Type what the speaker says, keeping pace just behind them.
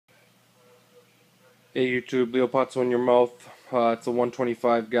Hey YouTube, Leo Potts on your mouth. It's a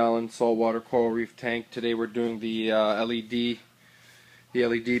 125-gallon saltwater coral reef tank. Today we're doing the LED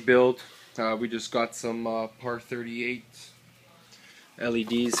build. We just got some par 38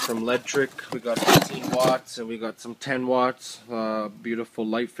 LEDs from LEDTRIC. We got 15 watts and we got some 10 watts. Beautiful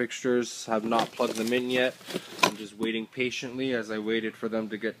light fixtures. Have not plugged them in yet. I'm just waiting patiently as I waited for them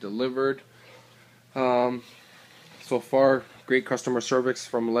to get delivered. So far, great customer service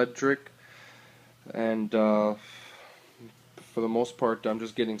from LEDTRIC. And for the most part, I'm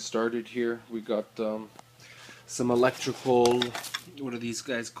just getting started here. We got some electrical, what are these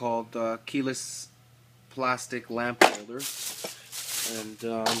guys called? Keyless plastic lamp holders. And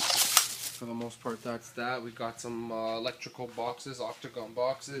for the most part, that's that. We got some electrical boxes, octagon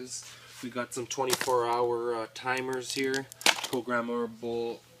boxes. We got some 24-hour timers here,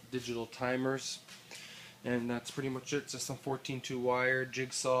 programmable digital timers. And that's pretty much it. Just some 14-2 wire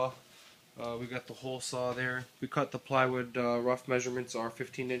jigsaw. We got the hole saw there. We cut the plywood rough measurements are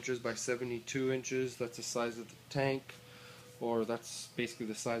 15 inches by 72 inches. That's the size of the tank, or that's basically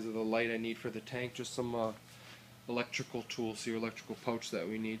the size of the light I need for the tank. Just some electrical tools here, electrical pouch that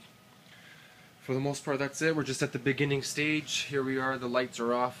we need. For the most part, that's it. We're just at the beginning stage. Here we are, the lights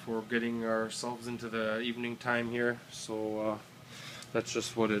are off. We're getting ourselves into the evening time here, so that's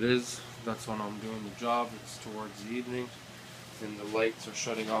just what it is. That's when I'm doing the job. It's towards the evening. And the lights are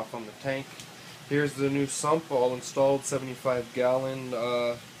shutting off on the tank. Here's the new sump, all installed, 75-gallon.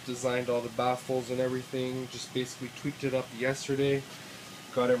 Designed all the baffles and everything. Just basically tweaked it up yesterday.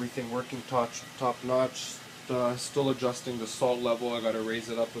 Got everything working top notch. Still adjusting the salt level. I got to raise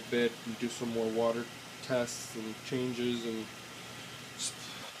it up a bit and do some more water tests and changes and just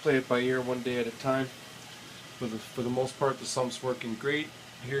play it by ear one day at a time. For the most part, the sump's working great.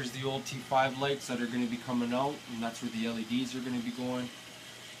 Here's the old T5 lights that are going to be coming out, and that's where the LEDs are going to be going.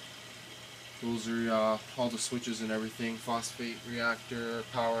 Those are all the switches and everything, phosphate reactor,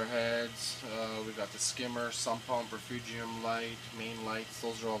 power heads, we got the skimmer, sump pump, refugium light, main lights.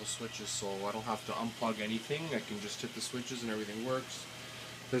 Those are all the switches, so I don't have to unplug anything. I can just hit the switches and everything works.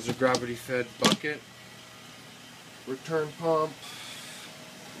 There's a gravity fed bucket, return pump,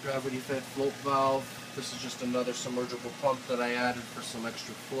 gravity fed float valve. This is just another submergible pump that I added for some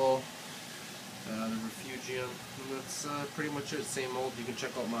extra flow. The refugium. And that's pretty much it. Same old. You can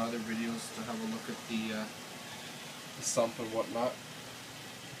check out my other videos to have a look at the sump and whatnot.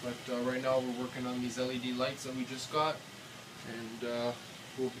 But right now we're working on these LED lights that we just got, and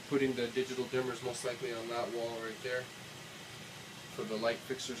we'll be putting the digital dimmers most likely on that wall right there for the light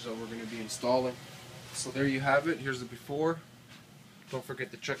fixtures that we're going to be installing. So there you have it. Here's the before. Don't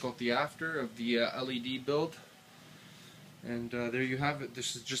forget to check out the after of the LED build. And there you have it.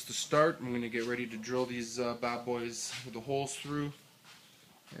 This is just the start. I'm going to get ready to drill these bad boys with the holes through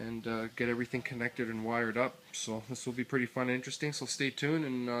and get everything connected and wired up. So this will be pretty fun and interesting. So stay tuned,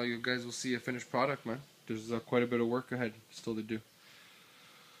 and you guys will see a finished product, man. There's quite a bit of work ahead still to do.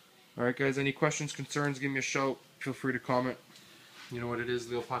 Alright guys, any questions, concerns, give me a shout. Feel free to comment. You know what it is,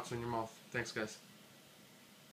 Leo Potts on your mouth. Thanks guys.